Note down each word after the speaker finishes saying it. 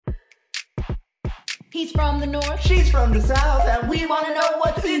He's from the north. She's from the south, and we want to know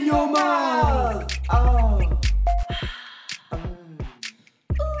what's in your mouth. Oh.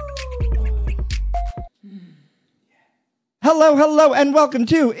 Hello, and welcome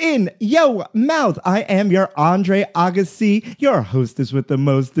to In Yo Mouth. I am your Andre Agassi, your hostess with the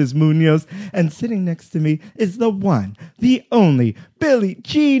mostest Munoz, and sitting next to me is the one, the only Billie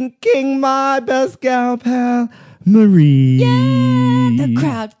Jean King, my best gal pal, Marie. Yeah, the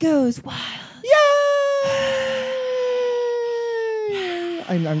crowd goes wild. Yay!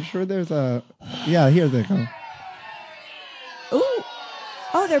 I'm sure there's a... Yeah, here they go. Ooh.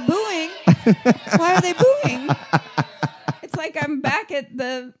 Oh, they're booing. Why are they booing? It's like I'm back at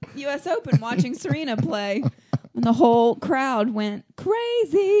the U.S. Open watching Serena play when the whole crowd went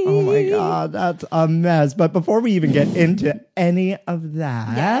crazy. Oh, my God. That's a mess. But before we even get into any of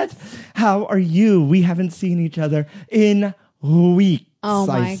that, Yes. How are you? We haven't seen each other in weeks. Oh,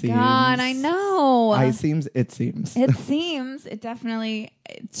 my God. I know. It seems. It seems. It definitely.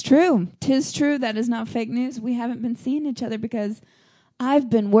 It's true. 'Tis true. That is not fake news. We haven't been seeing each other because I've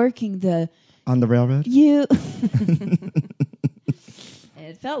been working on the railroad? It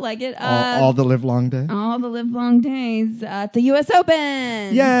felt like it. All the live long day? All the live long days at the U.S.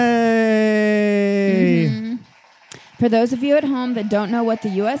 Open. Yay! Mm-hmm. For those of you at home that don't know what the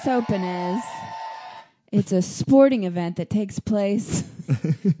U.S. Open is, it's a sporting event that takes place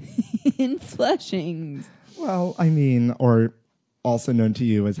in Flushing. Well, I mean, or also known to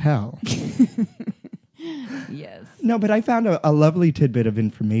you as hell. Yes. No, but I found a lovely tidbit of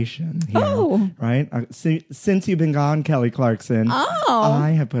information here. Oh. Right? Since you've been gone, Kelly Clarkson,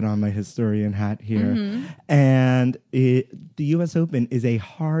 I have put on my historian hat here. Mm-hmm. And the U.S. Open is a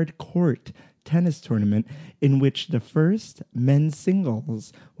hard court tennis tournament in which the first men's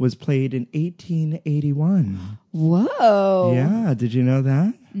singles was played in 1881. Whoa. Yeah, did you know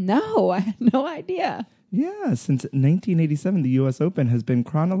that? No, I had no idea. Yeah, since 1987, the U.S. Open has been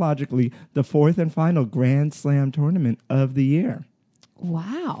chronologically the fourth and final Grand Slam tournament of the year.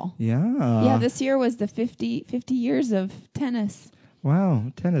 Wow. Yeah. Yeah, this year was the 50 years of tennis.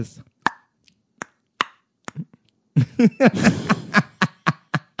 Wow, tennis.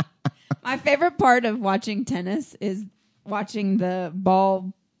 My favorite part of watching tennis is watching the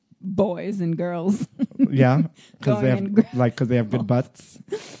ball boys and girls. Yeah, because Going they have good butts.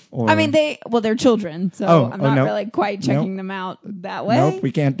 Or I mean, they're children, so I'm not no. really quite checking them out that way. Nope,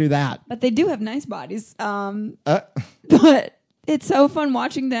 we can't do that. But they do have nice bodies. But it's so fun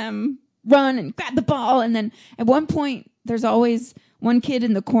watching them run and grab the ball, and then at one point, there's always one kid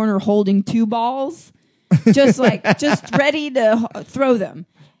in the corner holding two balls, just ready to throw them.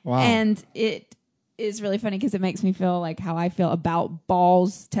 Wow. And it is really funny because it makes me feel like how I feel about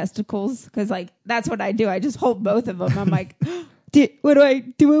balls, testicles, because like that's what I do. I just hold both of them. I'm like, what do I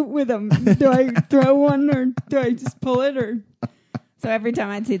do with them? Do I throw one or do I just pull it? Or so every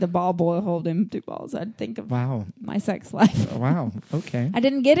time I'd see the ball boy holding two balls, I'd think of my sex life. Wow. Okay. I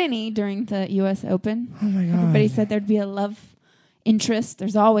didn't get any during the U.S. Open. Oh my God. Everybody said there'd be a love interest.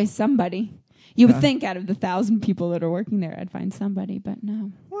 There's always somebody. You would think out of the 1,000 people that are working there, I'd find somebody, but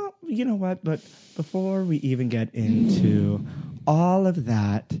no. Well, you know what? But before we even get into all of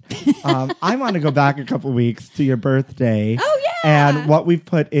that, I want to go back a couple weeks to your birthday. Oh, yeah. And what we've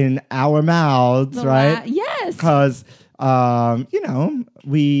put in our mouths, right? Yes. Because,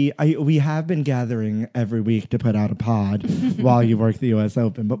 we have been gathering every week to put out a pod while you work the U.S.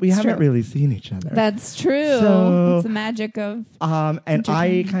 Open, but we haven't really seen each other. That's true. So, it's the magic of and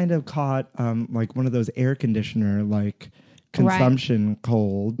I kind of caught like one of those air conditioner consumption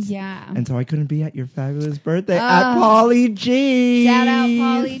colds. Yeah. And so I couldn't be at your fabulous birthday at Pauly G. Shout out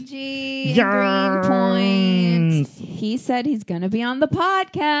Pauly G. Greenpoint. He said he's going to be on the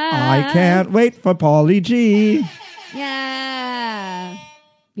podcast. I can't wait for Pauly G. Yeah.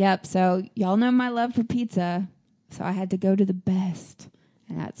 Yep. So y'all know my love for pizza. So I had to go to the best.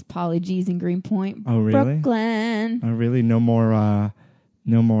 And that's Pauly G's in Greenpoint, oh, really? Brooklyn. Oh, really? No more,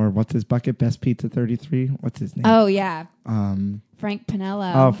 what's his bucket? Best Pizza 33? What's his name? Oh, yeah. Frank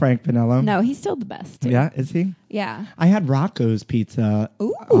Pinello. Oh, Frank Pinello? No, he's still the best, too. Yeah, is he? Yeah. I had Rocco's Pizza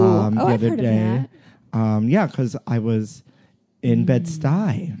Ooh. the I've other heard day. of that. Yeah, because I was in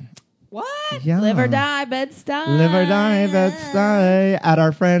Bed-Stuy. What? Yeah. Live or die, Bed-Stuy. Live or die, Bed-Stuy. At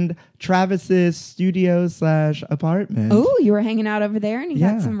our friend Travis's studio/apartment. Oh, you were hanging out over there and you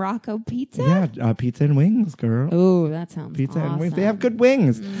got some Rocco pizza? Yeah, pizza and wings, girl. Oh, that sounds Pizza awesome. and wings. They have good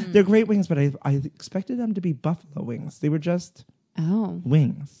wings. They're great wings, but I expected them to be buffalo wings. They were just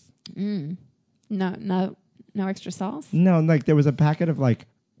wings. No extra sauce? No, like there was a packet of like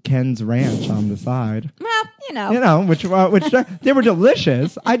Ken's Ranch on the side. Well, which they were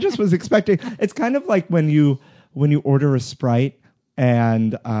delicious. I just was expecting. It's kind of like when you order a Sprite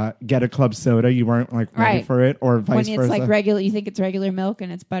and get a club soda, you weren't like ready Right. for it, or vice When versa. it's like regular, you think it's regular milk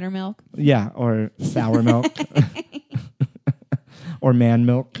and it's buttermilk. Yeah, or sour milk, or man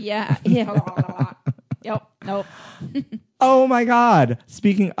milk. Yeah. Yep. Nope. Oh my God!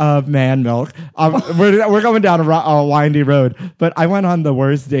 Speaking of man milk, we're going down a windy road. But I went on the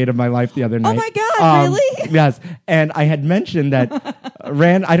worst date of my life the other night. Oh my God! Really? Yes, and I had mentioned that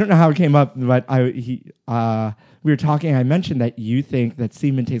Rand. I don't know how it came up, but we were talking. I mentioned that you think that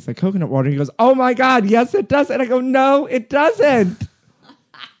semen tastes like coconut water. He goes, "Oh my God, yes, it does." And I go, "No, it doesn't."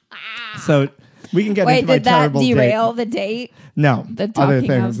 So we can get Wait, into my did that terrible derail date. the date? No, The other talking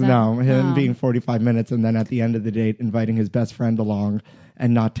things. of them? No, him Oh. being 45 minutes and then at the end of the date inviting his best friend along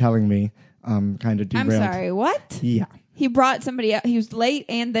and not telling me kind of derailed. I'm sorry. What? Yeah, He brought somebody out. He was late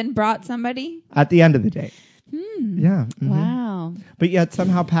and then brought somebody. at the end of the date. Yeah. Mhm. Wow. But yet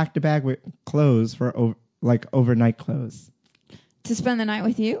somehow packed a bag with clothes for overnight clothes. To spend the night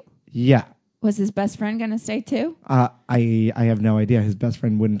with you? Yeah. Was his best friend going to stay too? I have no idea. His best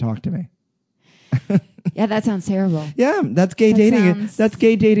friend wouldn't talk to me. Yeah, that sounds terrible. Yeah, that's gay That dating. sounds- That's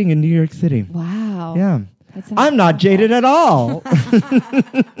gay dating in New York City. Wow. Yeah. That sounds I'm not awful. jaded at all.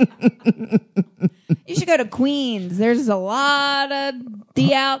 You should go to Queens. There's a lot of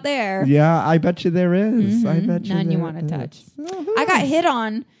D out there. Yeah, I bet you there is. I bet you None you there want to is. touch. I got hit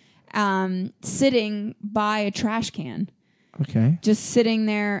on sitting by a trash can. Okay. Just sitting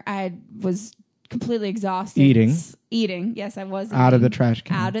there. I was completely exhausted. Eating. Eating. Yes, I was. Out of the eating. trash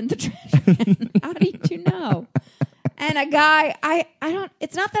can. Out in the trash can. How did you know? And a guy, I don't,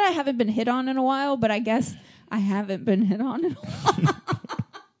 it's not that I haven't been hit on in a while, but I guess I haven't been hit on in a while.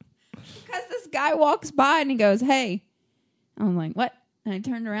 Because this guy walks by and he goes, "Hey." I'm like, "What?" And I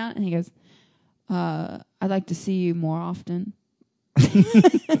turned around and he goes, "I'd like to see you more often."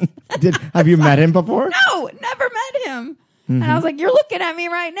 Have you met him before? No, never met him. And I was like, "You're looking at me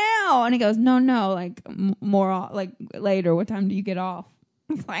right now." And he goes, "No, like like later. What time do you get off?"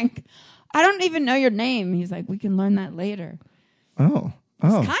 I was like, "I don't even know your name." He's like, "We can learn that later." Oh.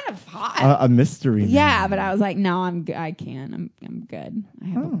 It's kind of hot. A mystery. Yeah, but I was like, "No, I can. I'm good. I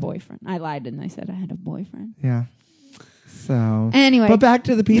have a Oh. boyfriend." I lied and I said I had a boyfriend. Yeah. So. Anyway. But back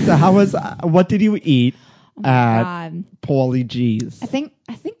to the pizza. How was? What did you eat Oh my at God. Paulie G's? I think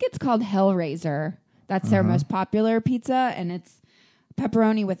it's called Hellraiser. That's their most popular pizza, and it's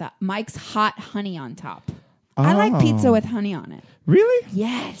pepperoni with Mike's hot honey on top. I like pizza with honey on it. Really?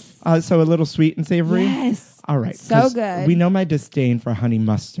 Yes. So a little sweet and savory. Yes. All right. So 'cause good. We know my disdain for honey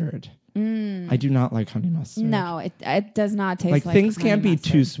mustard. I do not like honey mustard. No, it does not taste Like like things honey can't be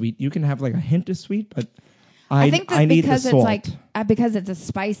mustard. too sweet. You can have like a hint of sweet, but I think that I need because the it's salt. like because it's a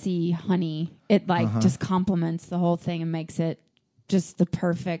spicy honey, it like Uh-huh. just complements the whole thing and makes it just the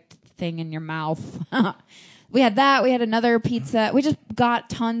perfect thing in your mouth. We had that. We had another pizza. We just got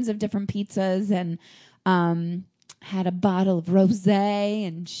tons of different pizzas and had a bottle of rosé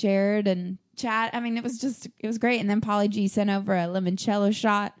and shared and chat. I mean, it was great. And then Polly G sent over a limoncello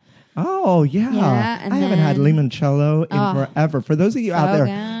shot. Oh yeah, Yeah, and I haven't had then- limoncello in forever. For those of you out So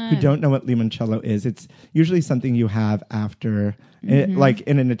there who good. don't know what limoncello is, it's usually something you have after, Mm-hmm. like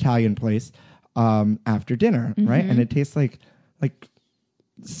in an Italian place, after dinner, right? Mm-hmm. And it tastes like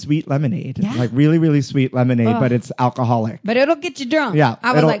sweet lemonade, Yeah. like really really sweet lemonade, but it's alcoholic. But it'll get you drunk. Yeah,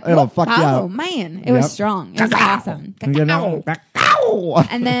 I was like, it'll "Whoop, fuck you oh, up." man. It Yep. was strong. It was awesome. You know?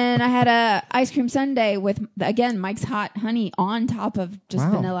 And then I had a ice cream sundae with, again, Mike's hot honey on top of just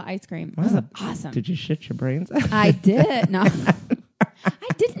Wow. vanilla ice cream. It was Wow. awesome. Did you shit your brains? I did. No, I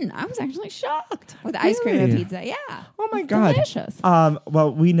didn't. I was actually shocked with ice cream and Really? pizza. Yeah. Oh my It's God. delicious.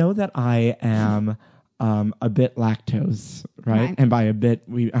 Well, we know that I am a bit lactose, right? Right. And by a bit,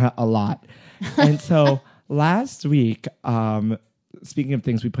 a lot. And so last week, speaking of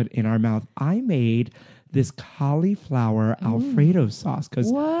things we put in our mouth, I made this cauliflower Alfredo sauce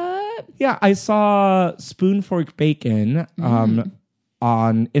because What? yeah, I saw Spoon Fork Bacon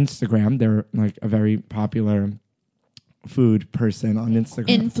on Instagram. They're like a very popular food person on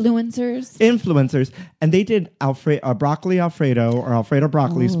Instagram. Influencers, and they did broccoli Alfredo or Alfredo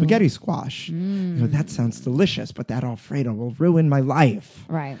broccoli spaghetti squash. You know, that sounds delicious, but that Alfredo will ruin my life.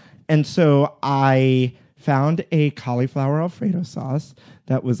 Right. And so I found a cauliflower Alfredo sauce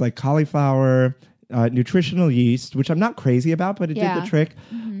that was like cauliflower, nutritional yeast, which I'm not crazy about, but it did Yeah. the trick.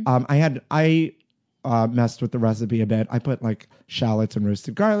 I messed with the recipe a bit. I put like shallots and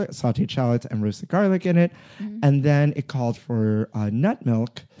roasted garlic, sauteed shallots and roasted garlic in it. And then it called for nut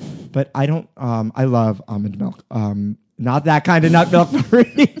milk, but I don't, I love almond milk. not that kind of nut milk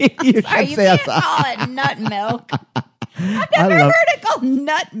free. You Sorry, you say can't call it nut milk. I've never love- heard it called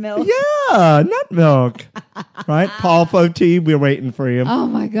nut milk. Yeah, nut milk. Right? Paul Foti, we're waiting for you. Oh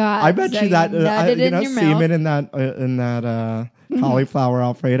my god! I bet So you that, nutted you in know, your semen milk. in that cauliflower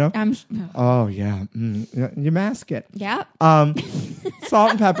Alfredo. I'm Oh, yeah. You mask it. yeah.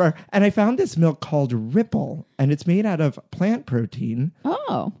 Salt and pepper. And I found this milk called Ripple, and it's made out of plant protein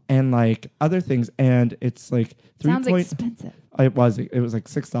Oh, and like other things. And it's like sounds expensive. It was like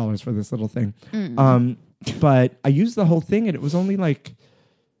 $6 for this little thing. But I used the whole thing, and it was only like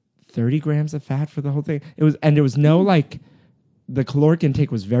 30 grams of fat for the whole thing. There was no like, the caloric intake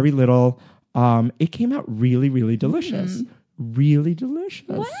was very little. It came out really, really delicious. Really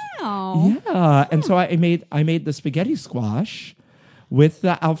delicious. Wow. Yeah. And so I made the spaghetti squash with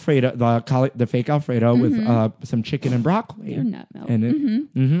the Alfredo, the fake Alfredo with some chicken and broccoli. Your nut milk. And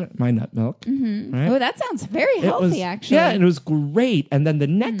my nut milk. Right? Oh, that sounds very It healthy, was, actually. Yeah, and it was great. And then the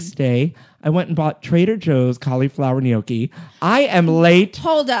next day, I went and bought Trader Joe's cauliflower gnocchi. I am late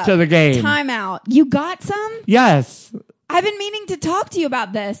Hold up. to the game. Time out. You got some? Yes. I've been meaning to talk to you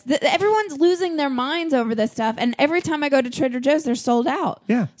about this. Everyone's losing their minds over this stuff, and every time I go to Trader Joe's, they're sold out.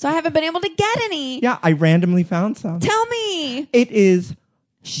 Yeah. So I haven't been able to get any. Yeah, I randomly found some. Tell me. It is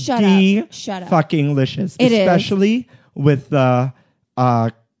Shut up. Shut up. fucking delicious. It is. Especially with the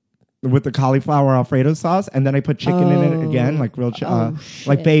cauliflower Alfredo sauce, and then I put chicken in it again, like real,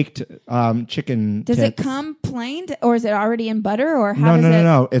 like baked chicken. Does it tips. come plain, or is it already in butter, or how does it?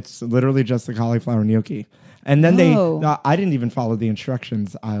 No. It's literally just the cauliflower gnocchi. And then I didn't even follow the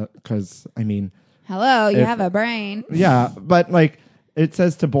instructions because I mean, Hello, you have a brain. yeah, but like it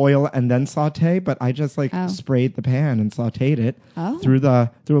says to boil and then saute, but I just like sprayed the pan and sauteed it through a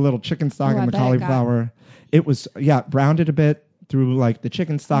little chicken stock and the cauliflower. It was browned it a bit, threw like the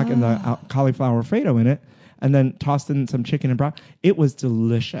chicken stock and the cauliflower Alfredo in it, and then tossed in some chicken and broccoli. It was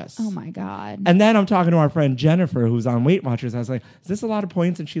delicious. Oh my god! And then I'm talking to our friend Jennifer, who's on Weight Watchers. I was like, "Is this a lot of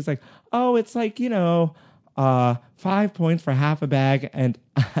points?" And she's like, "Oh, it's like 5 points for half a bag." And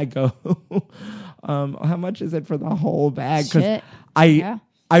I go, "How much is it for the whole bag?" Because I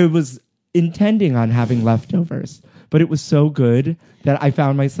was intending on having leftovers, but it was so good that I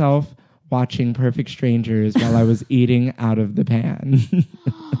found myself watching Perfect Strangers while I was eating out of the pan.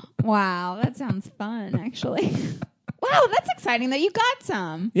 Wow, that sounds fun, actually. Wow, that's exciting that you got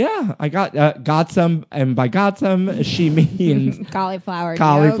some. Yeah, I got some, and by got some, she means cauliflower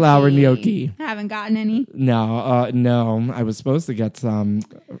gnocchi. Haven't gotten any? No. I was supposed to get some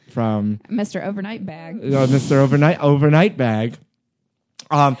from Mr. Overnight Bag. Mr. Overnight Bag.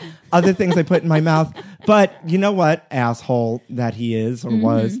 Other things I put in my mouth. But you know what, asshole that he is or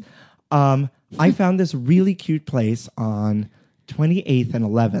was. I found this really cute place on 28th and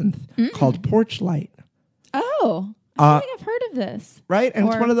 11th called Porch Light. Oh, I think I've heard of this. Right? And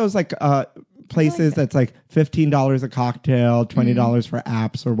it's one of those like places that's like $15 a cocktail, $20 for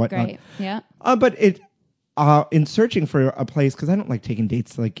apps or whatnot. Great. Yeah. But in searching for a place, because I don't like taking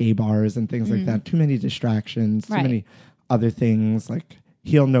dates to like gay bars and things like that. Too many distractions, too many other things. Like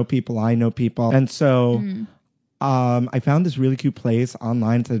he'll know people, I know people. And so I found this really cute place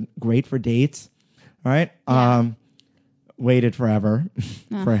online. It's great for dates. Right? Yeah. Waited forever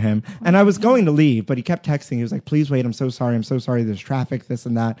for him. And I was going to leave, but he kept texting. He was like, "Please wait. I'm so sorry. There's traffic, this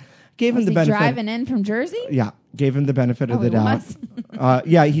and that." Gave him the benefit. Driving in from Jersey? Yeah. Gave him the benefit of the doubt.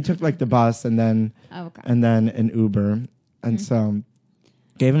 Yeah, he took like the bus and then an Uber. And so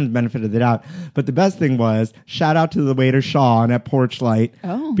gave him the benefit of the doubt. But the best thing was, shout out to the waiter Sean at Porch Light.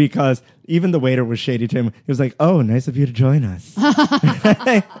 Oh. Because even the waiter was shady to him. He was like, "Oh, nice of you to join us."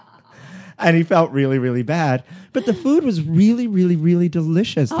 And he felt really, really bad. But the food was really, really, really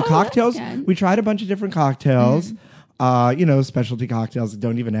delicious. The cocktails, we tried a bunch of different cocktails. Specialty cocktails.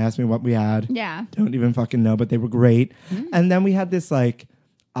 Don't even ask me what we had. Yeah. Don't even fucking know, but they were great. And then we had this like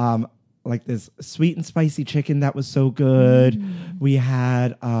this sweet and spicy chicken that was so good. We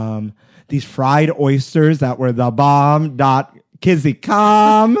had these fried oysters that were the bomb.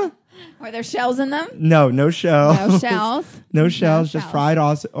 Kizzy.com. Were there shells in them? No shells. No shells? No shells, just fried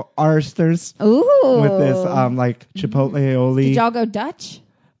oysters. Ooh. With this like chipotle aioli. Did y'all go Dutch?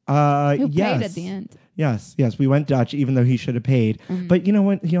 Who yes. paid at the end? Yes. We went Dutch, even though he should have paid. But you know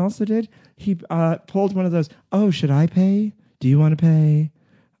what he also did? He pulled one of those, "Oh, should I pay? Do you want to pay?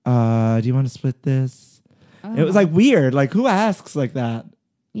 Do you want to split this?" It was like weird. Like, who asks like that?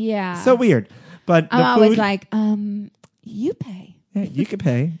 Yeah. So weird. But I'm always like, you pay. Yeah, you could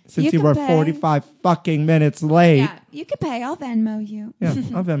pay since you were 45 fucking minutes late. Yeah, you could pay. I'll Venmo you. Yeah,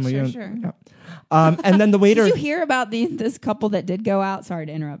 I'll Venmo you. Sure. Yeah. And then the waiter. Did you hear about this couple that did go out? Sorry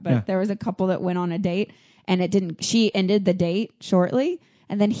to interrupt, but there was a couple that went on a date and it didn't. She ended the date shortly,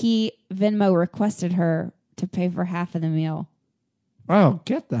 and then he Venmo requested her to pay for half of the meal. Oh,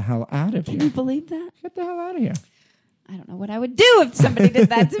 get the hell out of Can here. you believe that? Get the hell out of here. I don't know what I would do if somebody did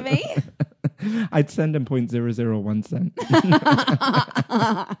that to me. I'd send him 0.001 cent.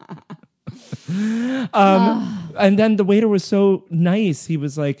 And then the waiter was so nice. He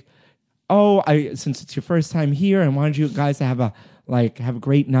was like, "Oh, since it's your first time here, and wanted you guys to have a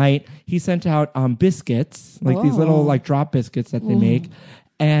great night." He sent out biscuits, like these little like drop biscuits that they make,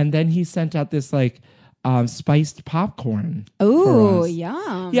 and then he sent out this like spiced popcorn. Ooh,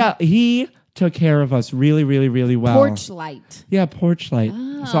 yum! Yeah, he took care of us really, really, really well. Porch Light. Yeah, Porch Light.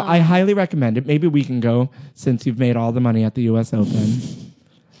 Oh. So I highly recommend it. Maybe we can go since you've made all the money at the U.S. Open.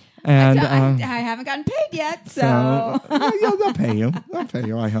 And I haven't gotten paid yet, so yeah, they'll pay you. They'll pay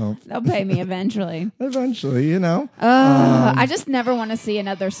you, I hope. they'll pay me eventually. Eventually, you know. I just never want to see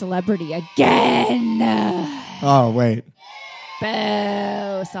another celebrity again. Oh, wait.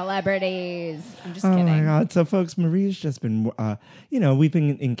 Boo, celebrities. I'm just Oh, kidding. my God. So, folks, Marie's just been, we've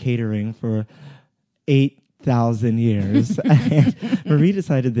been in catering for 8,000 years. And Marie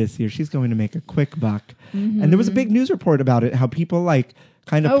decided this year she's going to make a quick buck. Mm-hmm. And there was a big news report about it, how people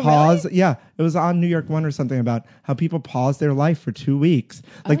kind of pause. Really? Yeah, it was on New York One or something about how people pause their life for 2 weeks.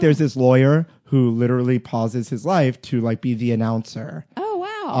 There's this lawyer who literally pauses his life to be the announcer. Oh,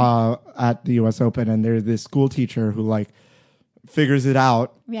 wow. At the U.S. Open. And there's this school teacher who figures it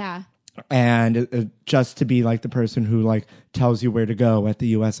out. Yeah. And just to be the person who tells you where to go at the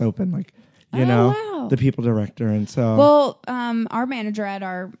U.S. Open, wow. the people director. And so, Well, our manager at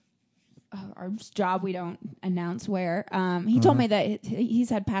our job, we don't announce where. He told me that he's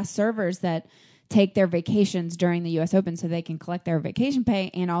had past servers that take their vacations during the U.S. Open so they can collect their vacation pay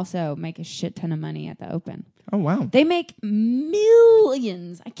and also make a shit ton of money at the Open. oh wow, They make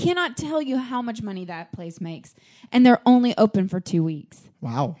millions. I cannot tell you how much money that place makes. And they're only open for 2 weeks.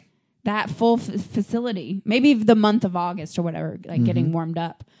 wow. That full facility, maybe the month of August or whatever, getting warmed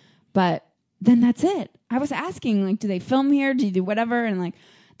up. But then that's it. I was asking, do they film here? Do you do whatever? And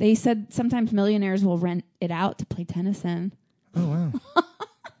they said sometimes millionaires will rent it out to play tennis in. Oh wow,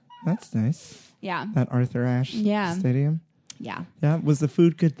 that's nice. Yeah. That Arthur Ashe Stadium. Yeah. Yeah, was the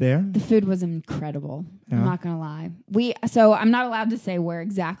food good there? The food was incredible. Yeah. I'm not going to lie. So I'm not allowed to say where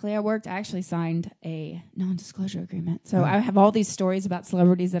exactly I worked. I actually signed a non-disclosure agreement. So I have all these stories about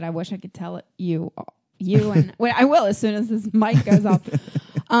celebrities that I wish I could tell you and well, I will as soon as this mic goes off.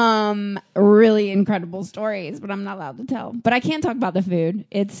 Really incredible stories, but I'm not allowed to tell. But I can talk about the food.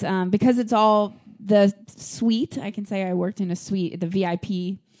 It's because it's all the suite. I can say I worked in a suite, the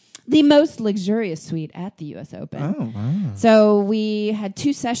VIP, the most luxurious suite at the U.S. Open. Oh, wow. So we had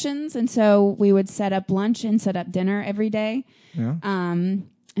 2 sessions, and so we would set up lunch and set up dinner every day. Yeah. And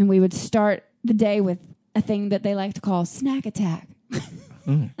we would start the day with a thing that they like to call snack attack.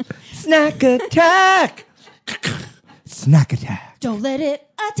 Snack attack! Snack attack! Don't let it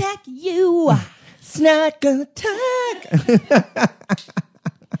attack you. Snack attack!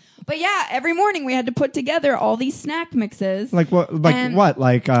 But yeah, every morning we had to put together all these snack mixes. What? And- What?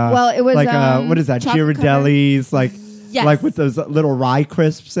 well, it was what is that? chocolate Ghirardelli's, Yes. with those little rye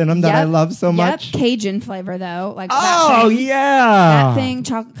crisps in them that I love so much. Cajun flavor though, Oh that thing. yeah, That thing,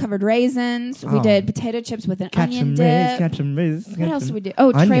 chocolate covered raisins. We did potato chips with an Catch onion 'em dip. rays, catch 'em rays. What else did we do?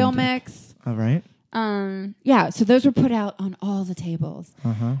 Oh, Onion trail dip. mix. All right. Yeah, so those were put out on all the tables.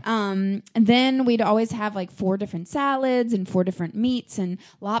 Uh-huh. And then we'd always have 4 different salads and 4 different meats and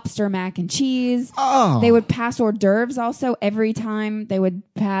lobster mac and cheese. Oh. They would pass hors d'oeuvres also every time.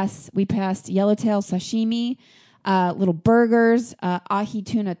 We passed yellowtail sashimi, little burgers, ahi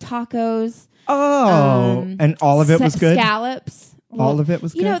tuna tacos. Oh. And all of it was good? Scallops. All of it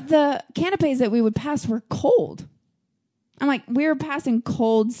was good? You know, the canapes that we would pass were cold. I'm like, we were passing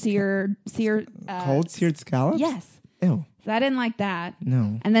cold seared cold seared scallops? Yes. Ew. So I didn't like that.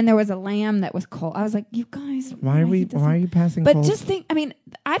 No. And then there was a lamb that was cold. I was like, you guys, Why are you passing But cold? just think, I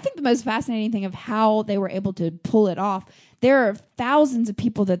think the most fascinating thing of how they were able to pull it off, there are thousands of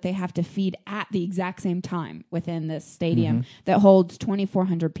people that they have to feed at the exact same time within this stadium that holds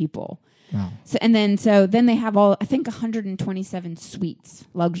 2,400 people. Wow. So then they have 127 suites,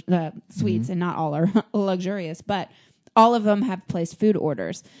 and not all are luxurious, but all of them have placed food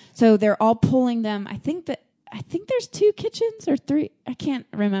orders. So they're all pulling them. I think there's 2 kitchens or 3. I can't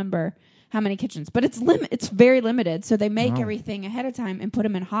remember how many kitchens, but it's very limited. So they make everything ahead of time and put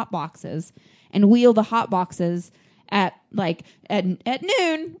them in hot boxes and wheel the hot boxes at like at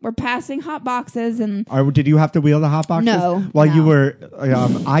noon, we're passing hot boxes and Or did you have to wheel the hot boxes? No, While you no. were,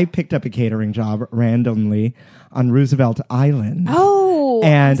 I picked up a catering job randomly on Roosevelt Island. and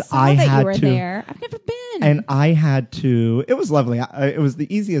And I I saw that had you were to- there. I've never been. And I had to, it was lovely. It was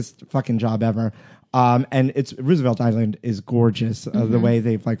the easiest fucking job ever. And it's Roosevelt Island is gorgeous. The way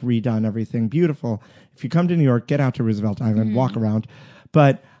they've like redone everything, beautiful. If you come to New York, get out to Roosevelt Island, walk around.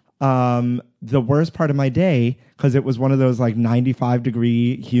 But the worst part of my day, because it was one of those like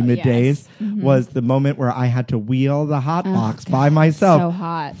 95-degree humid Yes. days, was the moment where I had to wheel the hot box by God, myself so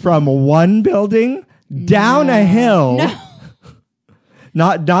hot. from one building down a hill.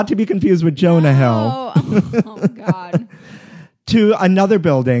 Not to be confused with Jonah Hill. Oh God. To another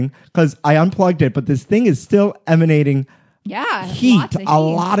building because I unplugged it, but this thing is still emanating Yeah. heat, lots of a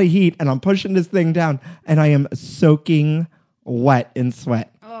lot of heat, and I'm pushing this thing down, and I am soaking wet in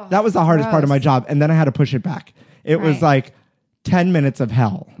sweat. That was the hardest part of my gross. job, and then I had to push it back. It was Right. like 10 minutes of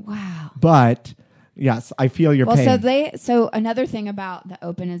hell. Wow. But yes, I feel your Well, pain. so another thing about the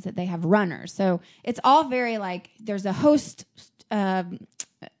Open is that they have runners. So it's all very like there's a host, a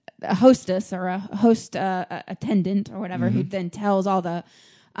hostess or a host attendant or whatever who then tells all the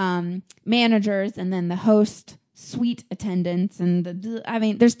managers and then the host suite attendants and I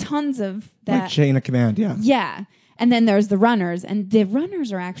mean there's tons of that. Like chain of command, yeah. Yeah. And then there's the runners. And the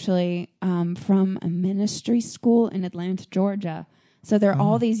runners are actually from a ministry school in Atlanta, Georgia. So they're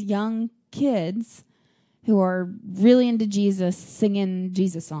all these young kids who are really into Jesus, singing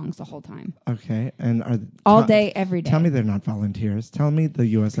Jesus songs the whole time. Okay, and are All day, every day. Tell me they're not volunteers. Tell me the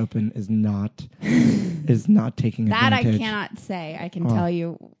U.S. Open is not taking that advantage. I cannot say. I can tell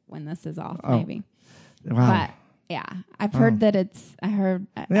you when this is off, maybe. Wow. But yeah, I've heard that it's. I heard.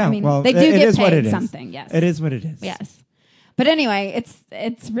 Yeah, I mean, well, they do it get is what it paid is. something. Yes, It is what it is. Yes, but anyway,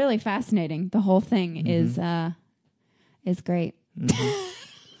 it's really fascinating. The whole thing is great.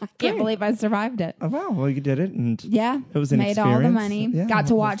 I can't believe I survived it. Oh, wow. Well, you did it, and Yeah, it was an made all the experience. money. Yeah, got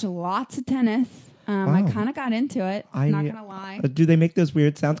to it was- watch lots of tennis. I Wow. kind of got into it. Not gonna lie. Do they make those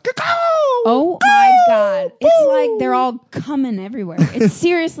weird sounds? Oh my God. It's like they're all coming everywhere. It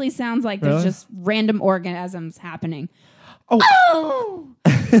seriously sounds like there's Really? just random orgasms happening. Oh.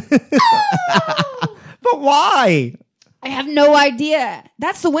 But why? I have no idea.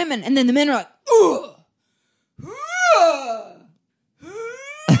 That's the women. And then the men are like, ugh.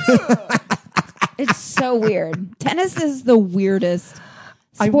 It's so weird. Tennis is the weirdest.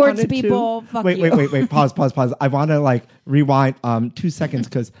 I Sports wanted people, to, fuck wait, you. wait. Pause. I want to like rewind 2 seconds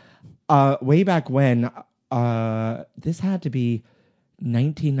because way back when this had to be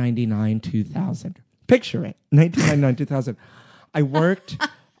 1999, 2000. Picture it, 1999, 2000. I worked.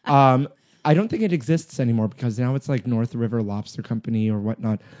 I don't think it exists anymore because now it's like North River Lobster Company or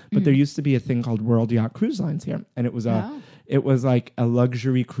whatnot. But there used to be a thing called World Yacht Cruise Lines here, and it was it was like a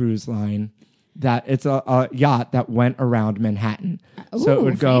luxury cruise line that it's a yacht that went around Manhattan. So it Ooh,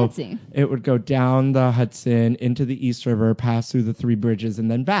 would go fancy. it would go down the Hudson into the East River, pass through the three bridges, and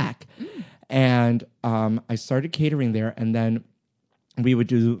then back. And I started catering there, and then we would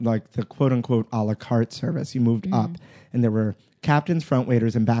do like the quote unquote a la carte service. You moved up, and there were captains, front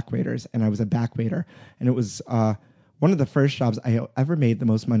waiters, and back waiters, and I was a back waiter, and it was one of the first jobs I ever made the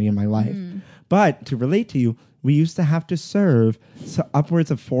most money in my life. But to relate to you, we used to have to serve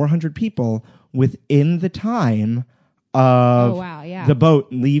upwards of 400 people within the time of the boat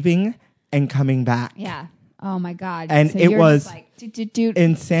leaving and coming back. Yeah. Oh my God. And So it you're was just like, dude.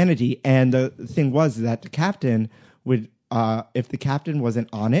 insanity. And the thing was that the captain would, if the captain wasn't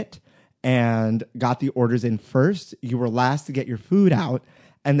on it and got the orders in first, you were last to get your food out.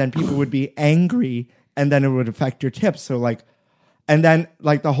 And then people would be angry, and then it would affect your tips. So like, and then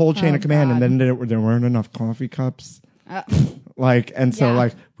like the whole chain of command, God. and then there weren't enough coffee cups. Uh, Like, and so Yeah.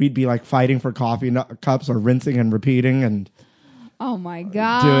 like we'd be like fighting for coffee cups or rinsing and repeating and oh my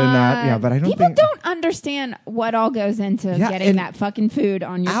God. doing that. Yeah, but I don't People think don't understand what all goes into Yeah, getting and that fucking food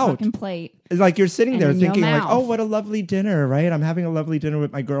on your out. fucking plate. like you're sitting And there in your thinking like, mouth. oh, what a lovely dinner, right? I'm having a lovely dinner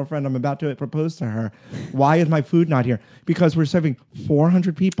with my girlfriend. I'm about to propose to her. Why is my food not here? Because we're serving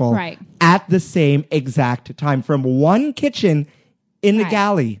 400 people Right. at the same exact time from one kitchen in the Right.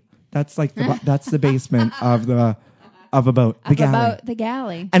 galley. That's like that's the basement of a boat. The galley. About the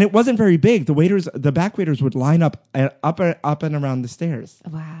galley. And it wasn't very big. The back waiters would line up up and around the stairs.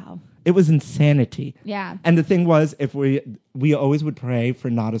 Wow. It was insanity. Yeah. And the thing was, if we always would pray for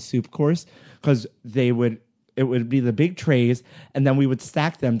not a soup course because it would be the big trays, and then we would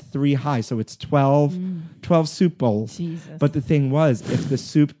stack them 3 high, so it's 12 soup bowls. Jesus. But the thing was, if the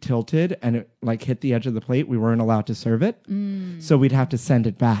soup tilted and it like hit the edge of the plate, we weren't allowed to serve it, so we'd have to send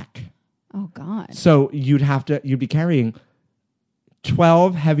it back. Oh God. So you'd be carrying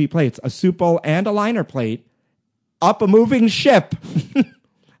 12 heavy plates, a soup bowl and a liner plate, up a moving ship,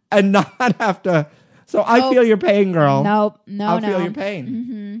 and not have to. So I feel your pain, girl. No. I feel your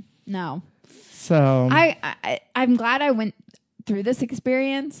pain. No. So I'm glad I went through this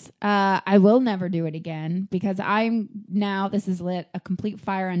experience. I will never do it again because this is lit a complete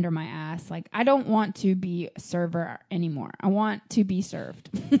fire under my ass. Like, I don't want to be a server anymore. I want to be served.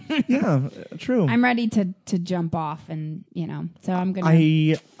 yeah, true. I'm ready to jump off, and so I'm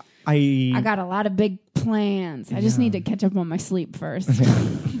gonna. I got a lot of big plans. I just need to catch up on my sleep first.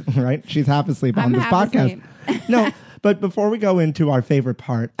 Right? She's half asleep on I'm this half podcast. No, but before we go into our favorite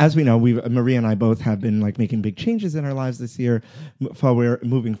part, as we know, Maria and I both have been like making big changes in our lives this year,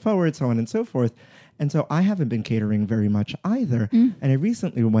 moving forward, so on and so forth. And so I haven't been catering very much either. And I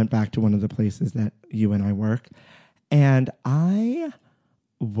recently went back to one of the places that you and I work, and I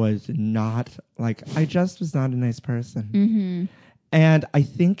just was not a nice person. Mm-hmm. And I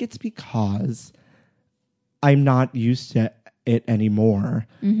think it's because I'm not used to it anymore,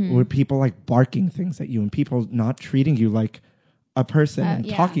 with people like barking things at you and people not treating you like a person and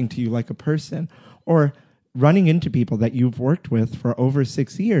talking to you like a person, or running into people that you've worked with for over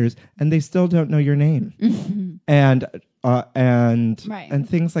 6 years and they still don't know your name, and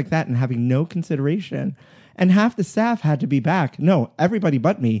things like that, and having no consideration. And half the staff had to be back. No, everybody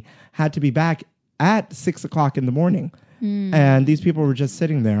but me had to be back at 6 o'clock in the morning. And these people were just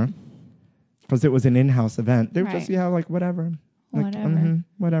sitting there because it was an in-house event. They were just, whatever.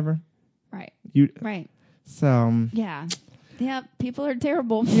 Whatever. Right. Right. So. Yeah. Yeah, people are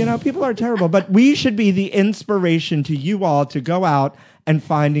terrible. People are terrible, but we should be the inspiration to you all to go out and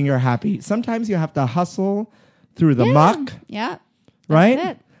finding your happy. Sometimes you have to hustle through the muck. Yeah. Right?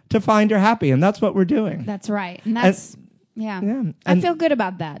 That's it. To find your happy. And that's what we're doing. That's right. And that's, I feel good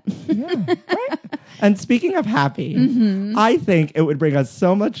about that. Yeah. Right? And speaking of happy, I think it would bring us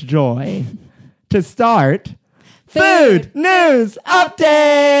so much joy to start Food News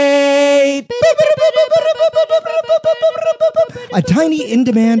Update! A tiny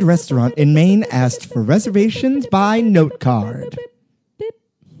in-demand restaurant in Maine asked for reservations by note card.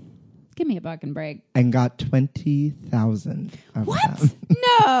 Give me a fucking break. And got 20,000 of What? them.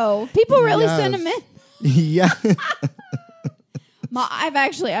 No. People really send them in. Yeah.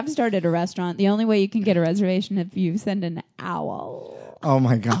 I've started a restaurant. The only way you can get a reservation if you send an owl. Oh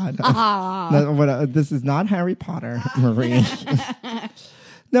my God. This is not Harry Potter, Marie.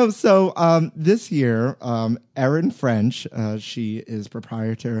 No, so this year, Erin French, she is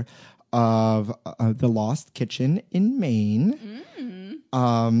proprietor of the Lost Kitchen in Maine,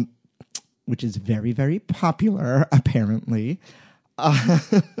 which is very, very popular, apparently.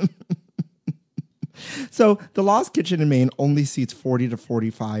 So the Lost Kitchen in Maine only seats 40 to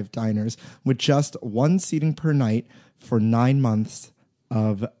 45 diners with just one seating per night for 9 months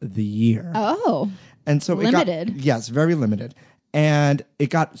of the year. Oh. And so limited. Yes, very limited. And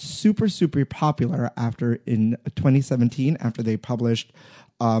it got super, super popular in 2017 after they published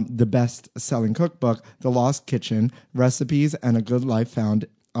the best-selling cookbook, The Lost Kitchen, Recipes and a Good Life Found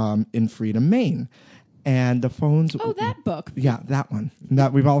in Freedom, Maine. And the phones... Oh, that book. Yeah, that one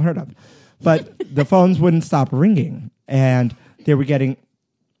that we've all heard of. But the phones wouldn't stop ringing, and they were getting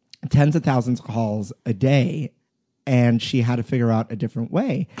tens of thousands of calls a day, and she had to figure out a different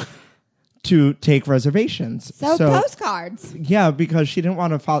way to take reservations. So postcards. Yeah, because she didn't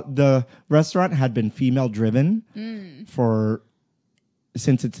want to follow. The restaurant had been female-driven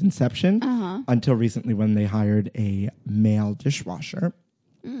since its inception until recently when they hired a male dishwasher.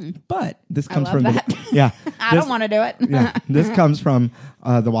 But this comes from that. I don't want to do it. This comes from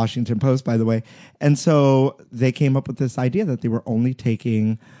the Washington Post, by the way. And so they came up with this idea that they were only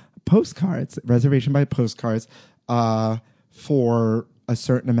taking postcards, reservation by postcards, for a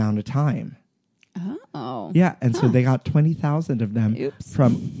certain amount of time. Oh. Yeah, and so they got 20,000 of them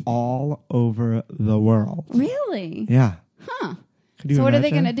from all over the world. Really? Yeah. Huh. So what are they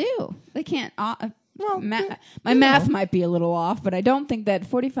going to do? They can't... my math might be a little off, but I don't think that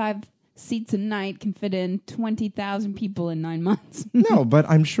 45 seats a night can fit in 20,000 people in 9 months. No, but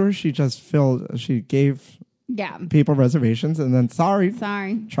I'm sure she gave people reservations and then sorry,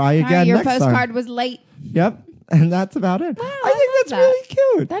 try again your next postcard time. Was late. Yep. And that's about it. Wow, I think that's really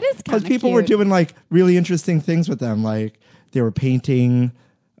cute. That is kind of cute. Because people were doing like really interesting things with them. Like they were painting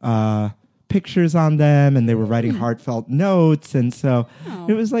pictures on them and they were writing heartfelt notes. And so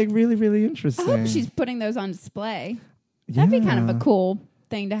it was like really, really interesting. I hope she's putting those on display. That'd be kind of a cool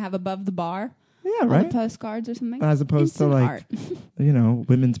thing to have above the bar. Yeah, right. The postcards or something. As opposed to like,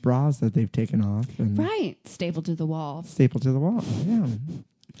 women's bras that they've taken off. And right. Stapled to the wall.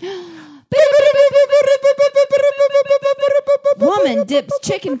 Yeah. Woman dips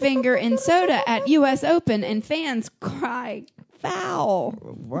chicken finger in soda at U.S. Open and fans cry foul.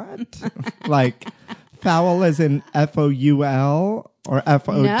 What? Like foul as in FOUL or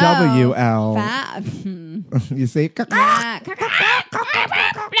FOWL? You see? Don't do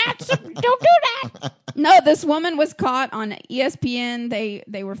that. No, this woman was caught on ESPN.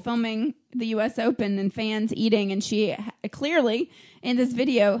 They were filming the U.S. Open and fans eating, and she clearly in this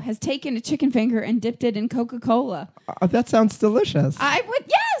video has taken a chicken finger and dipped it in Coca-Cola. That sounds delicious. I would,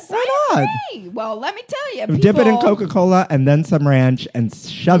 yes, Why I not? agree. Well, let me tell you, Dip it in Coca-Cola and then some ranch and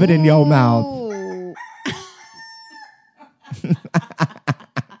shove it in your mouth. Ooh.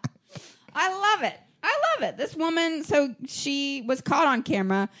 I love it. This woman, so she was caught on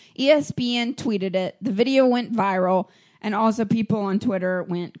camera. ESPN tweeted it. The video went viral, and also people on Twitter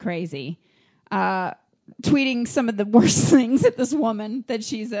went crazy, tweeting some of the worst things at this woman, that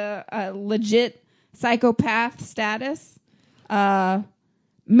she's a legit psychopath status.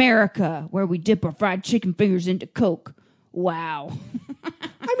 America, where we dip our fried chicken fingers into Coke. Wow.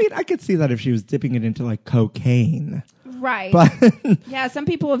 I mean, I could see that if she was dipping it into like cocaine. Right. But yeah, some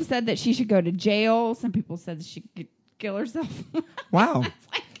people have said that she should go to jail. Some people said that she could kill herself. Wow.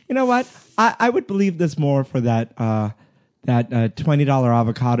 You know what? I would believe this more for that $20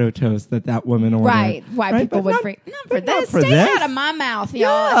 avocado toast that woman ordered. Right. Why people But would not- freak. Not but for this. for Stay this. out of my mouth, y'all.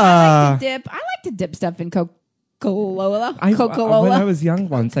 Yeah. I like to dip stuff in Coca-Cola. When I Coca-Cola. was young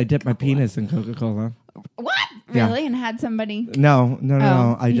once, I dipped my penis in Coca-Cola. What? Yeah. Really? And had somebody... No.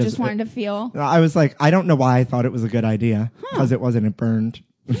 I you just wanted to feel... I was like, I don't know why I thought it was a good idea because it wasn't. It burned.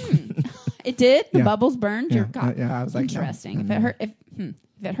 It did? The Yeah. bubbles burned? Your cock? Yeah, I was like, no. Interesting. If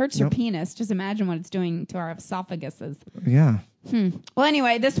it hurts your penis, just imagine what it's doing to our esophaguses. Yeah. Well,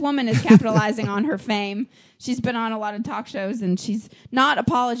 anyway, this woman is capitalizing on her fame. She's been on a lot of talk shows, and she's not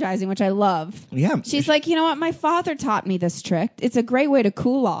apologizing, which I love. Yeah. She's like, you know what? My father taught me this trick. It's a great way to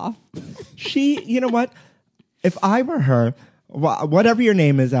cool off. You know what? If I were her, whatever your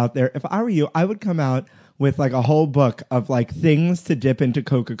name is out there, if I were you, I would come out with like a whole book of like things to dip into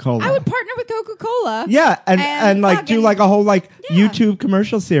Coca-Cola. I would partner with Coca-Cola. Yeah, and like do like a whole like YouTube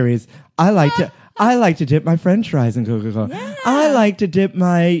commercial series. I like to dip my French fries in Coca-Cola. Yeah. I like to dip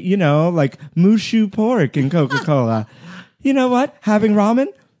my, like mushu pork in Coca-Cola. You know what? Having ramen,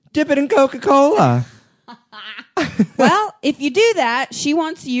 dip it in Coca-Cola. Well, if you do that, she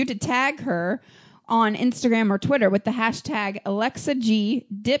wants you to tag her on Instagram or Twitter with the hashtag Alexa G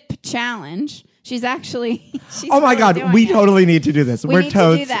Dip Challenge. She's actually... Oh my God, we totally need to do this. We're need to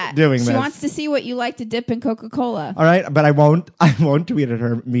totes do that. doing She this. wants to see what you like to dip in Coca-Cola. All right, but I won't tweet at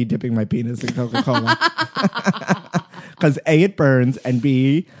her me dipping my penis in Coca-Cola. Because A, it burns, and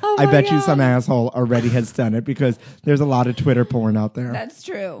B, I bet you some asshole already has done it because there's a lot of Twitter porn out there. That's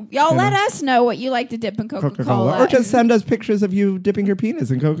true. Y'all let us know what you like to dip in Coca-Cola. Or just send us pictures of you dipping your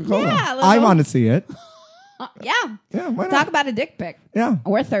penis in Coca-Cola. Yeah, I want to see it. Yeah. Yeah, why not? Talk about a dick pic. Yeah.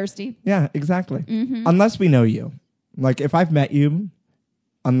 We're thirsty. Yeah, exactly. Mm-hmm. Unless we know you. Like, if I've met you,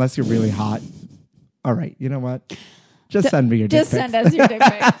 unless you're really hot, all right, you know what? Just send me your dick Just pics. send us your dick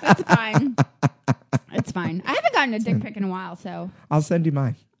pic. It's fine. It's fine. I haven't gotten a dick pic in a while, so... I'll send you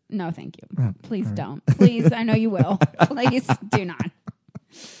mine. No, thank you. Oh, Please don't. Please, I know you will. Please do not.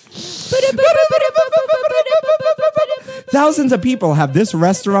 Thousands of people have this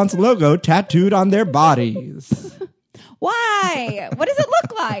restaurant's logo tattooed on their bodies. Why? What does it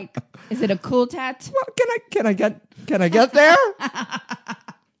look like? Is it a cool tattoo? Well, can I get there?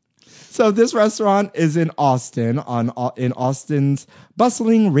 So this restaurant is in Austin, in Austin's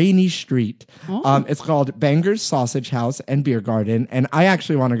bustling rainy street. Oh. It's called Banger's Sausage House and Beer Garden, and I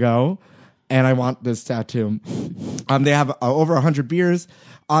actually want to go, and I want this tattoo. They have over 100 beers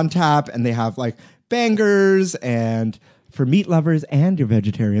on tap, and they have like bangers and for meat lovers and your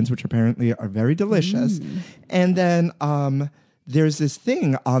vegetarians, which apparently are very delicious. And then there's this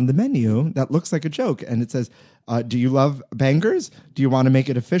thing on the menu that looks like a joke, and it says, do you love bangers? Do you want to make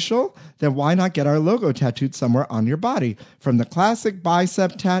it official? Then why not get our logo tattooed somewhere on your body? From the classic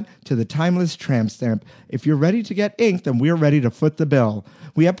bicep tat to the timeless tramp stamp. If you're ready to get inked, then we're ready to foot the bill.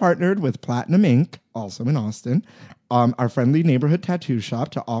 We have partnered with Platinum Ink, also in Austin, our friendly neighborhood tattoo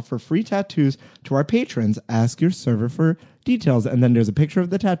shop, to offer free tattoos to our patrons. Ask your server for details. And then there's a picture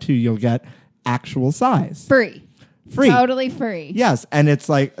of the tattoo. You'll get actual size. Free. Free. Totally free. Yes. And it's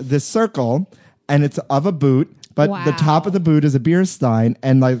like this circle, and it's of a boot. But the top of the boot is a beer stein,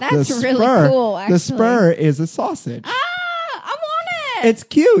 and like That's the spur, really cool, actually. the spur is a sausage. Ah, I want it. It's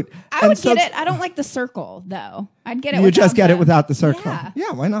cute. I would get it. I don't like the circle, though. I'd get it. You without just get it without the circle.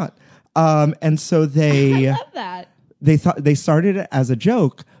 Yeah, why not? And so they I love that. they thought they started it as a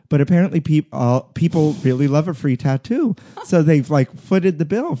joke, But apparently people really love a free tattoo. So they've like footed the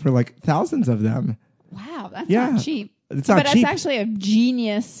bill for like thousands of them. Wow, that's Yeah. not cheap. It's not but cheap. that's actually a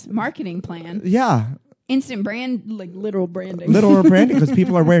genius marketing plan. Yeah. Instant brand, like literal branding. Literal branding because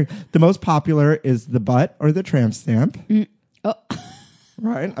people are wearing. The most popular is the butt or the tramp stamp. Oh.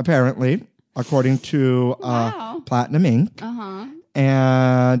 Right. Apparently, according to Wow. Platinum Ink. Uh-huh.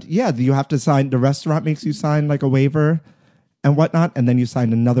 And yeah, you have to sign. The restaurant makes you sign like a waiver and whatnot, and then you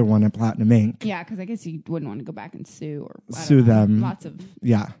sign another one at Platinum Ink. Yeah, because I guess you wouldn't want to go back and sue or I don't Sue know, them. Lots of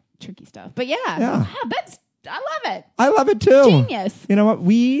Yeah. tricky stuff. But yeah, Yeah. wow, I love it. I love it too. Genius. You know what?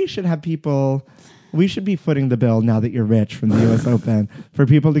 We should have people. We should be footing the bill now that you're rich from the U.S. Open for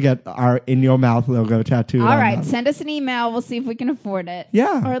people to get our In Your Mouth logo tattooed. All on right, them. send us an email. We'll see if we can afford it.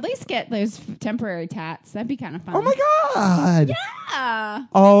 Yeah. Or at least get those temporary tats. That'd be kind of fun. Oh my God. Yeah.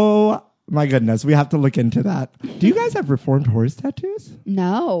 Oh my goodness. We have to look into that. Do you guys have reformed horse tattoos?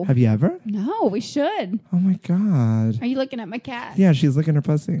 No. Have you ever? No, we should. Oh my God. Are you looking at my cat? Yeah, she's licking her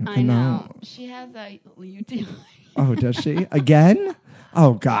pussy. I know. She has a UTI. Oh, does she? Again?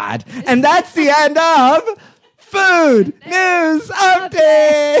 Oh, God. And that's the end of Food News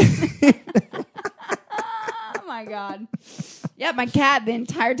Update. Oh my God. Yeah, my cat the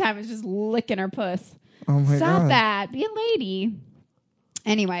entire time is just licking her puss. Oh, my Stop God. that. Be a lady.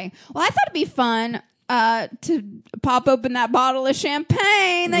 Anyway, well, I thought it'd be fun to pop open that bottle of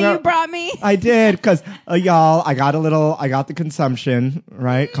champagne that No. you brought me. I did because, y'all, I got the consumption,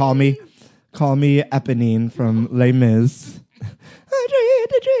 right? Call me Eponine from Les Mis. I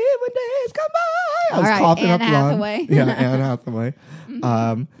dreamed a dream when days come by. I was All right, coughing Anne up lung. Hathaway. Yeah, Anne Hathaway.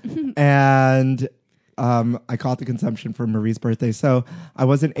 And I caught the consumption for Marie's birthday, so I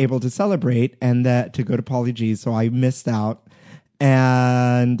wasn't able to celebrate and to go to Pauly G's, so I missed out.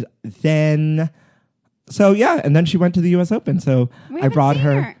 And then, and then she went to the U.S. Open, so We I haven't brought seen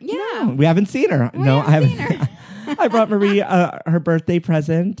her. her. Yeah. No, we haven't seen her. We No, I haven't haven't. seen her. I brought Marie her birthday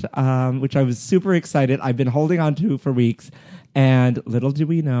present, which I was super excited. I've been holding on to for weeks. And little do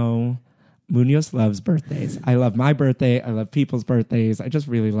we know, Munoz loves birthdays. I love my birthday. I love people's birthdays. I just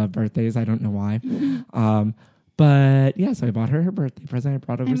really love birthdays. I don't know why. But yeah, so I bought her birthday present. I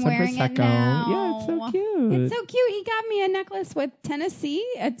brought over I'm some wearing Prosecco. it now. Yeah, it's so cute. It's so cute. He got me a necklace with Tennessee.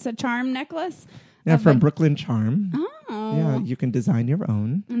 It's a charm necklace. Yeah, of from a- Brooklyn Charm. Oh. Yeah, you can design your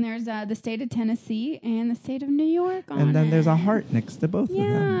own. And there's the state of Tennessee and the state of New York on And then there's a it. heart next to both of them.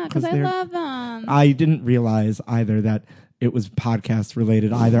 Yeah, because I they're- love them. I didn't realize either that it was podcast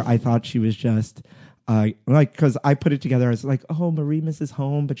related either. I thought she was just because I put it together. I was like, oh, Marie misses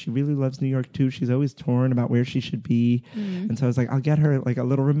home, but she really loves New York too. She's always torn about where she should be. And so I was like, I'll get her like a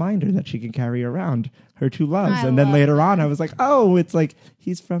little reminder that she can carry around her two loves. I And then love later on, I was like, oh, it's like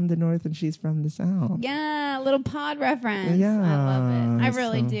he's from the north and she's from the south. Yeah, a little pod reference. Yeah, I love it. I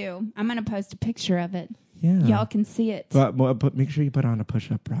really so- do. I'm going to post a picture of it. Yeah. Y'all can see it. But make sure you put on a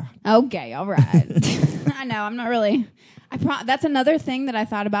push-up bra. Okay, all right. I know, I'm not really. That's another thing that I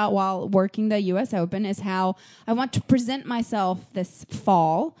thought about while working the U.S. Open is how I want to present myself this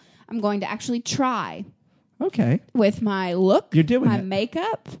fall. I'm going to actually try Okay. with my look, You're doing my it.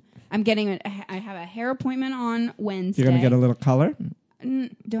 makeup. I have a hair appointment on Wednesday. You're going to get a little color?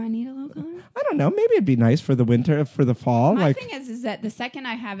 Do I need a little color? I don't know. Maybe it'd be nice for the winter, for the fall. My like, thing is that the second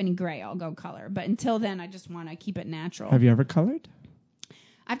I have any gray, I'll go color. But until then, I just want to keep it natural. have you ever colored?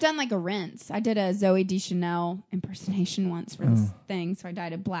 I've done like a rinse. I did a Zoe Deschanel impersonation once for this thing, so I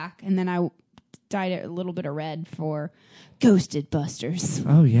dyed it black, and then I dyed it a little bit of red for Ghosted Busters.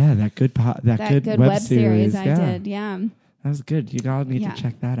 Oh yeah, that good That good web series I did. Yeah. That was good. You all need Yeah. to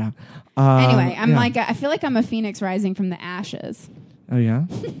check that out. Anyway, I'm yeah. like I feel like I'm a phoenix rising from the ashes Oh yeah.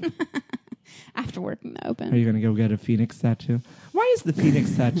 after working the Open. Are you gonna go get a phoenix tattoo? Why is the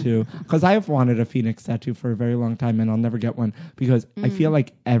phoenix tattoo? Because I have wanted a phoenix tattoo for a very long time, and I'll never get one because I feel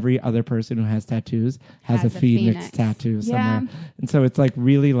like every other person who has tattoos has a phoenix tattoo somewhere, and so it's like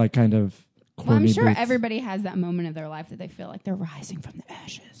really like kind of. Well, I'm corny sure boots. everybody has that moment of their life that they feel like they're rising from the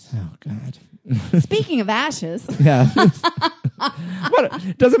ashes. Oh God. Speaking of ashes, Yeah.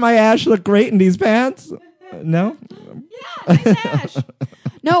 What? Doesn't my ash look great in these pants? No. yeah, nice ash.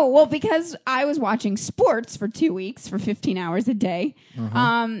 No, well, because I was watching sports for 2 weeks for 15 hours a day.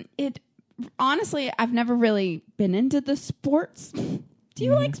 It honestly, I've never really been into the sports. Do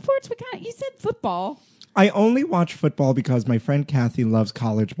you like sports? You said football. I only watch football because my friend Kathy loves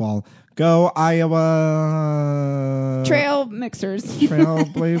college ball. Go Iowa! Trail mixers.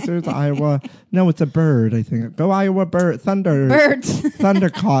 Trailblazers, Iowa. No, it's a bird. I think. Go Iowa! Thunder. Birds.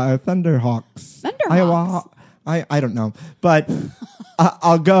 Thunderhawks. Thunderhawks. Iowa. I don't know, but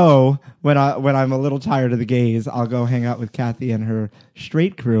I'll go when I'm a little tired of the gays, I'll go hang out with Kathy and her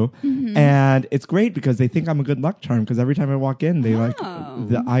straight crew, and it's great because they think I'm a good luck charm. Because every time I walk in, they like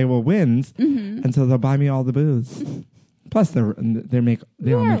the Iowa wins, and so they'll buy me all the booze. Plus, they all make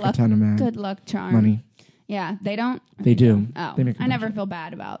a ton of good luck charm. money. Yeah, they don't. They do. Oh, They make a I bunch never of- feel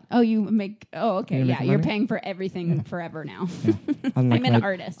bad about. Oh, you make. Oh, okay. You make Yeah, you're money? paying for everything forever now. Yeah. Unlike I'm an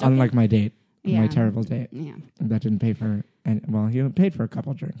artist. Okay? Unlike my date, Yeah. my terrible date. Yeah. That didn't pay for. Well, he paid for a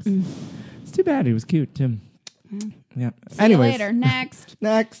couple drinks. It's too bad. He was cute too. Yeah. See Anyways, you later. Next.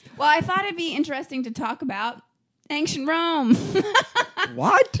 next. Well, I thought it'd be interesting to talk about ancient Rome.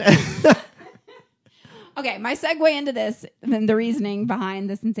 What? Okay, my segue into this, and the reasoning behind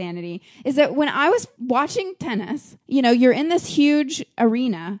this insanity, is that when I was watching tennis, you're in this huge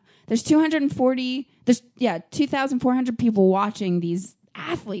arena. There's 2,400 people watching these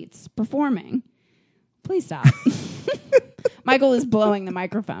athletes performing. Please stop. Michael is blowing the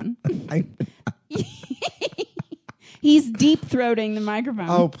microphone. He's deep-throating the microphone.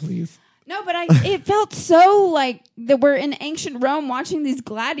 Oh, please. No, but it felt so like that we're in ancient Rome watching these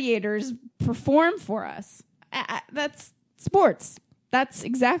gladiators perform for us. That's sports. That's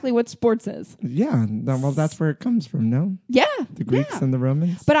exactly what sports is. Yeah. Well, that's where it comes from, no? Yeah. The Greeks yeah. and the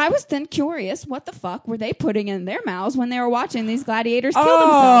Romans. But I was then curious, what the fuck were they putting in their mouths when they were watching these gladiators kill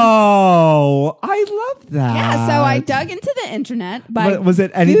themselves? Oh, I love that. Yeah, so I dug into the internet by Was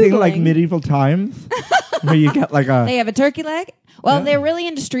it anything like Googling. medieval times? Where you get like a... They have a turkey leg. Well, Yeah. they're really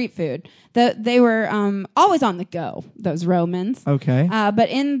into street food. They were always on the go, those Romans. Okay. But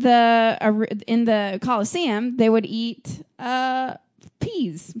in the Colosseum, they would eat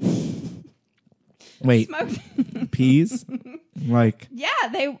peas. Wait, Smoked. peas? Like... Yeah,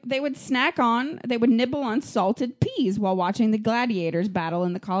 they would they would nibble on salted peas while watching the gladiators battle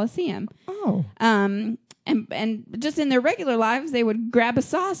in the Colosseum. Oh. And just in their regular lives, they would grab a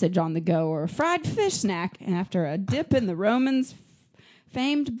sausage on the go or a fried fish snack after a dip in the Romans'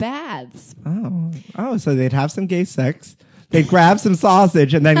 famed baths. Oh, so they'd have some gay sex. They'd grab some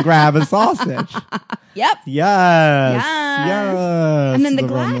sausage and then grab a sausage. Yep. Yes. And then the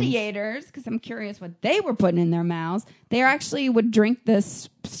Romans. gladiators, because I'm curious what they were putting in their mouths, they actually would drink this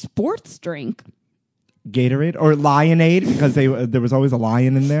sports drink. Gatorade or Lionade because there was always a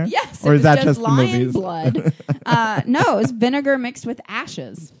lion in there. Yes, or it is was that just just the lion movies? blood. No, it was vinegar mixed with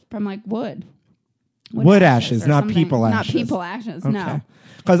ashes from like wood. Wood ashes, or not something. people Not ashes. people ashes. No,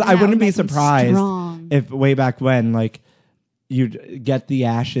 Because I That wouldn't would be make them surprised strong. if way back when, like, you'd get the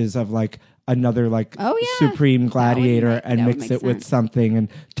ashes of like another like Oh, yeah. supreme gladiator make- and that would mix make it with sense. something and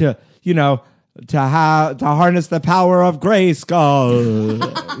to harness the power of Grayskull.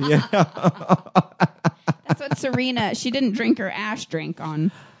 that's what Serena. She didn't drink her ash drink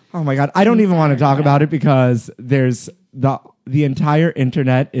on. Oh my god, I don't even want to talk Saturday, about it because there's the entire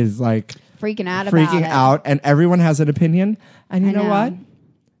internet is like Freaking out freaking about it. out and everyone has an opinion. And you I know know. what?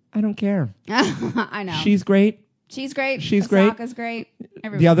 I don't care. I know. She's great. She's great. She's great. Osaka's great.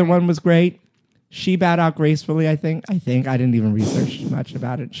 The other one was great. She bowed out gracefully, I think. I didn't even research much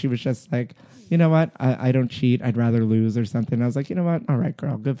about it. She was just like, you know what? I don't cheat. I'd rather lose or something. I was like, you know what? All right,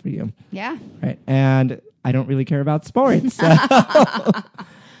 girl. Good for you. Yeah. Right. And I don't really care about sports. So.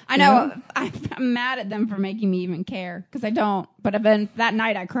 I know. I'm mad at them for making me even care because I don't. But then that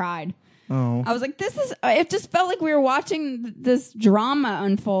night I cried. Oh. I was like, it just felt like we were watching this drama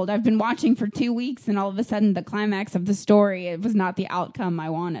unfold. I've been watching for 2 weeks and all of a sudden the climax of the story, it was not the outcome I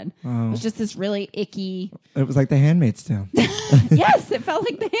wanted. Oh. It was just this really icky. It was like The Handmaid's Tale. Yes, it felt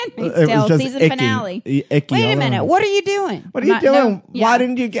like the Handmaid's It was Tale just season icky. finale. Icky Wait all a minute. around. What are you doing? What are you doing? Why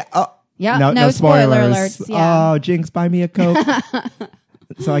didn't you get... Oh. Yeah, no spoiler alerts, yeah. Oh, Jinx, buy me a Coke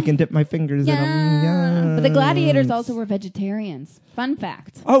so I can dip my fingers in them. Yeah. But the gladiators also were vegetarians. Fun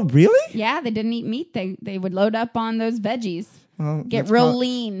fact. Oh, really? Yeah, they didn't eat meat. They would load up on those veggies. Well, Get that's real prob-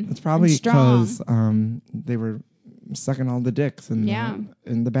 lean. It's probably and strong. because they were sucking all the dicks in, Yeah.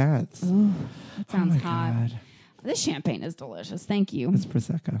 in the baths. That sounds Oh my hot. God. This champagne is delicious. Thank you. It's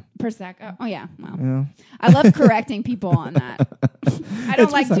Prosecco. Prosecco. Oh yeah. Well, Yeah. I love correcting people on that. I don't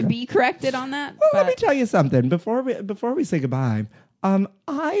It's like to Prosecco. be corrected on that. Well, but let me tell you something. Before we say goodbye,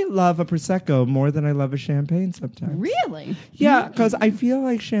 I love a Prosecco more than I love a champagne sometimes. really? Yeah, because I feel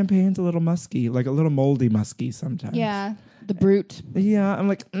like champagne's a little musky, like a little moldy musky sometimes. Yeah. The brute. Yeah, I'm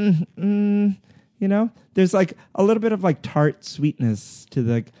like, you know? There's like a little bit of like tart sweetness to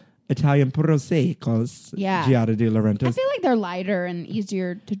the Italian Proseccos. Yeah. Giada di Laurentiis. I feel like they're lighter and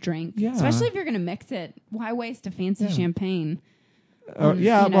easier to drink. Yeah. Especially if you're going to mix it. Why waste a fancy champagne? Yeah,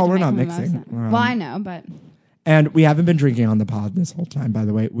 you know, well, to we're make not mimosa? mixing. Well, I know, but And we haven't been drinking on the pod this whole time, by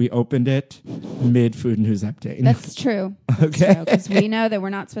the way. We opened it mid food news update. That's true. Okay. Because we know that we're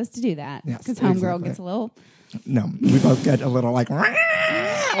not supposed to do that. Yes, Because homegirl exactly. gets a little. No, we both get a little like.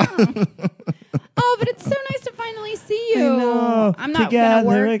 Oh, but it's so nice to finally see you. I know. I'm not Together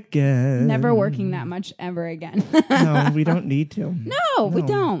gonna work. again. Never working that much ever again. No, we don't need to. No, we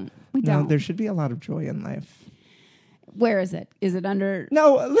don't. We No, don't. there should be a lot of joy in life. Where is it? Is it under?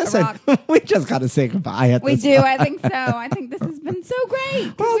 No, listen, rock. we just got to say goodbye at We this do. point. I think so. I think this has been so great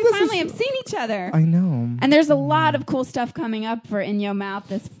because Well, we this finally is- have seen each other. I know. And there's a lot of cool stuff coming up for In Your Mouth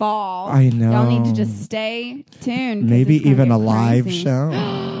this fall. I know. Y'all need to just stay tuned. 'cause Maybe it's gonna even get a live crazy. show.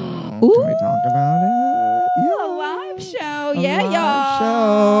 Ooh. Can we talk about it? A live show. A Yeah, live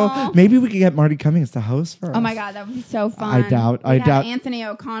y'all. show. Maybe we could get Marty Cummings to host for us. Oh my God, that would be so fun. I doubt- We I have doubt- Anthony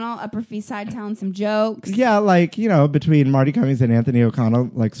O'Connell, Upper East Side, telling some jokes. Yeah, like, between Marty Cummings and Anthony O'Connell,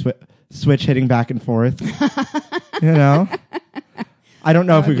 like switch hitting back and forth. I don't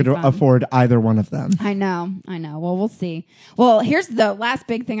know if we would could be fun. afford either one of them. I know. Well, we'll see. Well, here's the last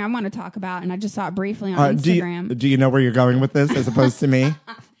big thing I want to talk about, and I just saw it briefly on Instagram. Do you know where you're going with this as opposed to me?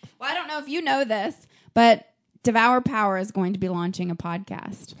 Well, I don't know if you know this, but Devour Power is going to be launching a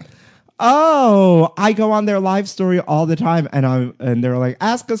podcast. Oh, I go on their live story all the time, and they're like,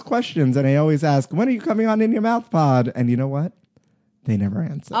 ask us questions, and I always ask, when are you coming on In Your Mouth Pod? And you know what? They never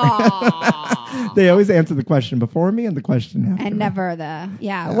answer. Aww. They always answer the question before me and the question after. And me. never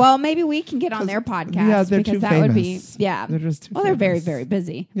Well, maybe we can get on their podcast. Yeah, they're because too that would be famous. yeah. They're just too Well, they're very, famous. very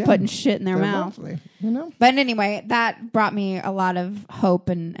busy Yeah. putting shit in their They're mouth. lovely, But anyway, that brought me a lot of hope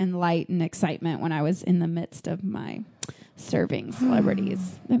and light and excitement when I was in the midst of my serving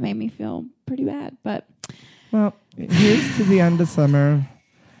celebrities. That made me feel pretty bad. But Well, here's to the end of summer.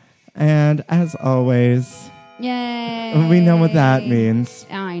 And as always, yay. we know what that means.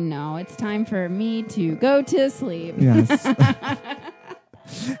 I know. It's time for me to go to sleep. Yes.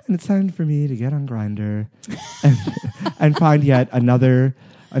 And it's time for me to get on Grindr and find yet another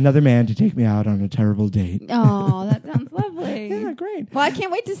man to take me out on a terrible date. Oh, that sounds lovely. Yeah, great. Well, I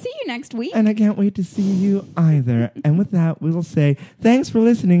can't wait to see you next week. And I can't wait to see you either. And with that, we will say thanks for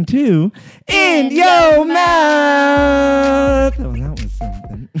listening to In Yo Mouth. Oh, that was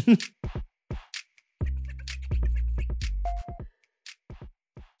something.